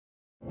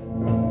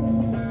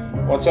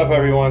What's up,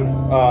 everyone?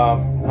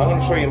 I'm going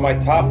to show you my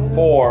top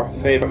 4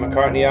 favorite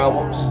McCartney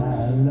albums.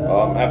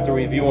 After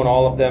reviewing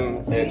all of them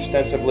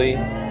extensively,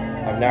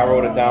 I've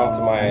narrowed it down to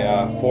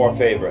my 4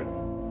 favorite.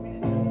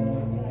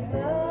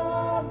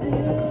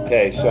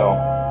 Okay, so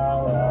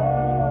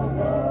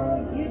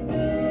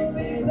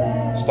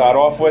start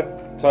off with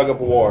Tug of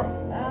War.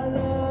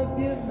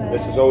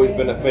 This has always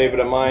been a favorite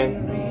of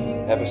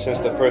mine. Ever since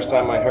the first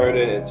time I heard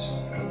it, it's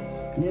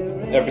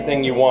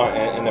everything you want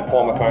in a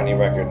Paul McCartney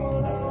record.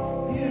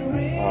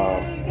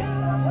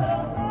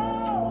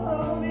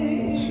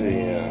 Let's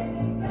see.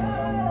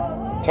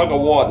 Tug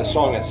of War, the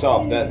song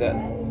itself,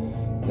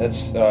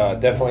 that's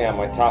definitely on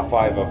my top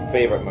 5 of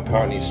favorite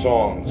McCartney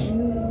songs.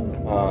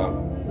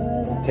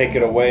 Take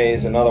It Away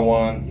is another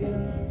one.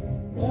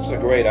 It's a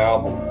great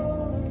album.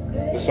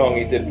 The song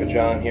he did for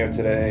John here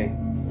today.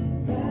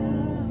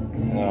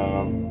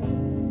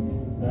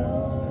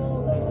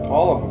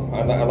 All of them.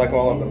 I like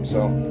all of them.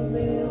 So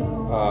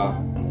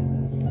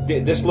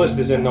this list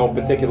is in no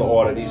particular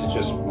order. These are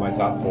just my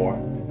top 4.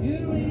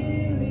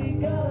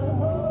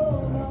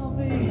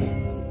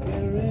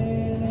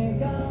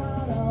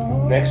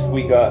 Next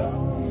we got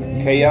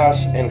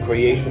Chaos and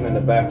Creation in the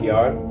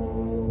Backyard.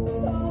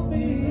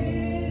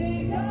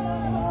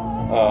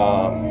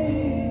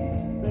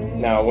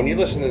 Now when you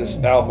listen to this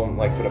album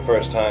like for the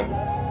first time,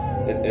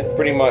 it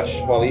pretty much,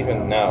 well,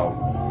 even now,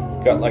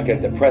 got like a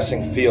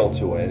depressing feel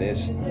to it.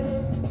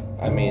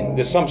 I mean,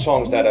 there's some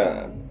songs that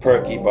are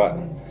perky, but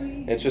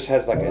it just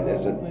has like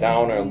it's a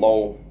downer,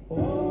 low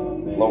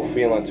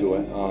feeling to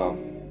it.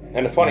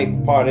 And the funny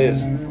part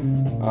is,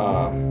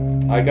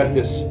 I got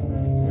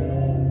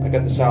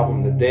this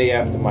album the day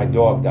after my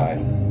dog died,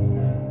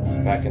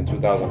 back in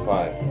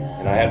 2005,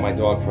 and I had my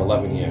dog for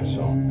 11 years.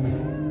 So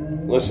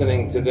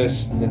listening to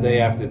this the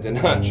day after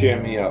did not cheer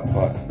me up,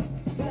 but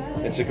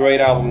it's a great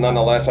album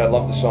nonetheless. I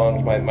love the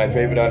songs. My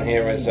favorite on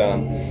here is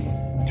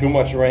Too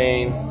Much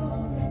Rain,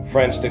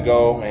 Friends to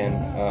Go, and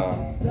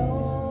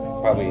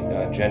probably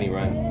Jenny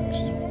Wren, which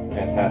is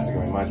fantastic. It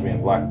reminds me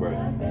of Blackbird.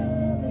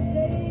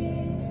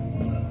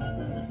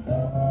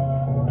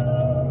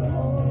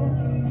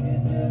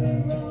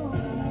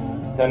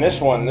 Then this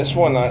one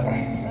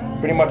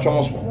pretty much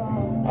almost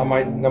on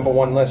my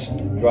 #1 list,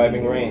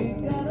 Driving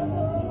Rain.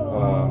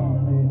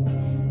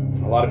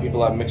 A lot of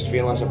people have mixed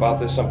feelings about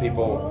this. Some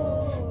people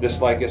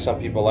dislike it, some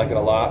people like it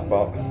a lot,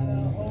 but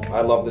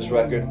I love this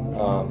record.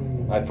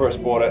 I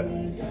first bought it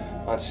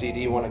on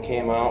CD when it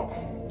came out,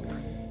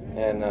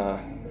 and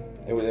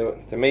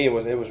to me it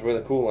was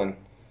really cool. And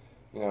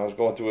I was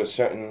going through a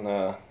certain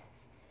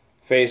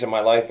phase of my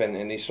life, and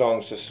these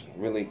songs just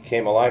really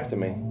came alive to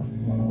me.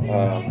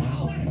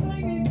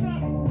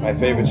 My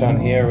favorites on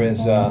here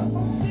is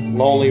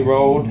Lonely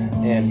Road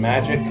and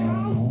Magic,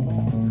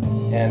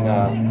 and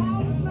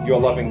Your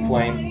Loving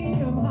Flame,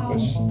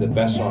 which is the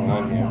best song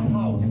on here.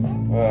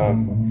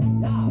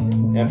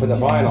 And for the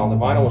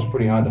vinyl was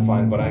pretty hard to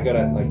find, but I got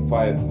it like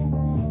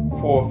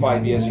 4 or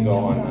 5 years ago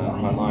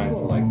online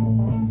for like,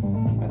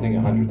 I think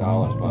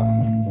 $100, but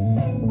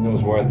it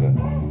was worth it.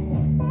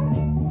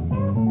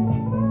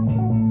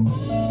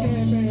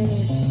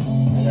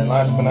 And then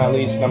last but not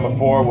least,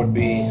 #4 would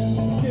be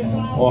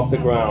Off the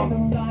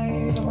Ground.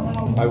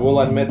 I will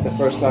admit, the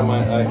first time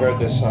I heard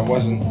this, I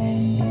wasn't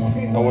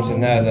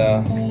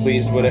that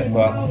pleased with it,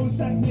 but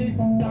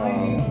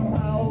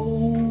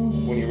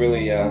when you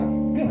really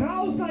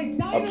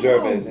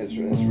observe it, it's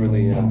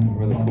really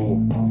cool.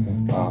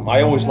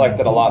 I always liked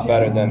it a lot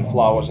better than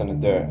Flowers in the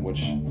Dirt,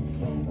 which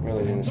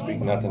really didn't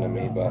speak nothing to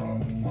me, but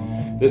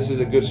this is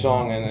a good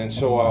song, and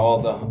so are all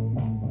the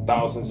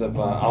thousands of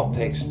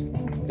outtakes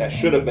that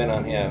should have been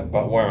on here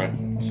but weren't.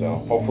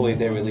 So hopefully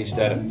they release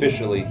that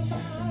officially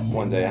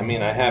one day. I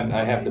mean, I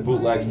have the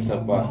bootlegs and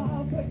stuff, but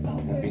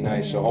that'd be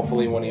nice. So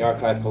hopefully when the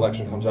archive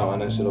collection comes out on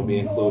this, it'll be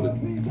included.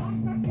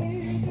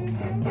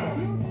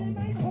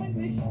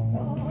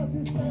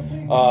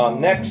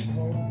 Next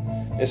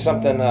is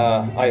something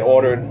I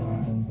ordered,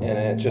 and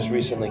it just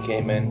recently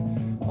came in.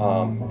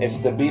 It's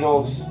the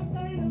Beatles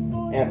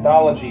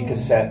anthology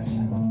cassettes,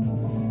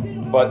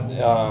 but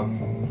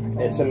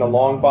it's in the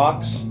long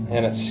box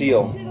and it's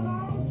sealed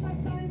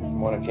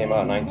when it came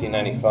out in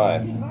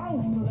 1995.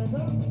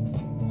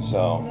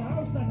 So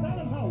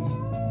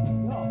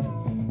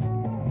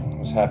I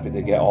was happy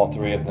to get all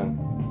 3 of them.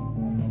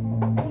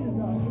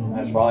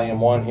 That's volume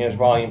 1. Here's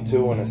volume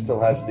 2, and it still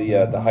has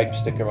the hype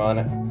sticker on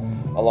it,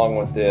 along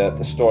with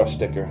the store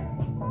sticker.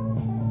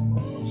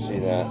 See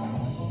that?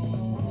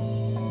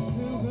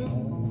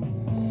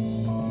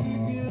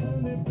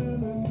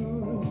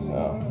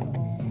 So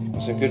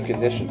it's in good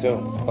condition too.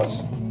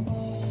 Plus,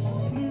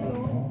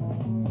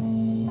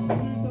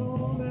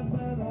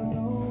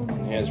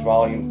 here's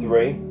volume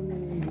 3,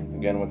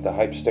 again with the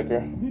hype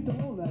sticker.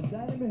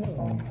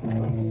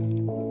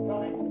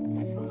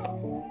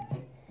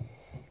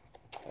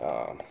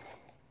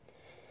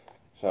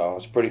 So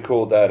it's pretty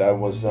cool that I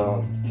was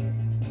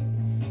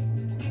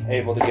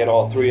able to get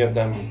all 3 of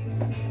them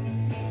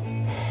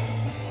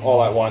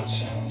all at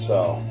once.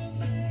 So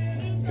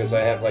because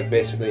I have like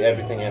basically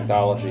everything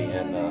anthology,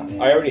 and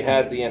I already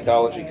had the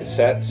anthology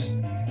cassettes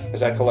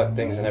because I collect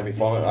things in every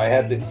format. I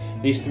had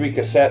these 3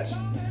 cassettes,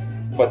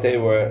 but they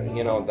were,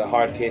 you know, the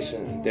hard case,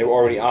 and they were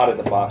already out of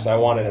the box. I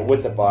wanted it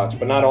with the box,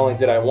 but not only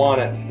did I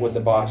want it with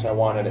the box, I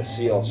wanted it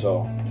sealed.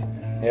 So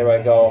here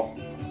I go.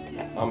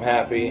 I'm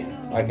happy.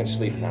 I can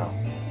sleep now.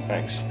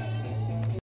 Thanks.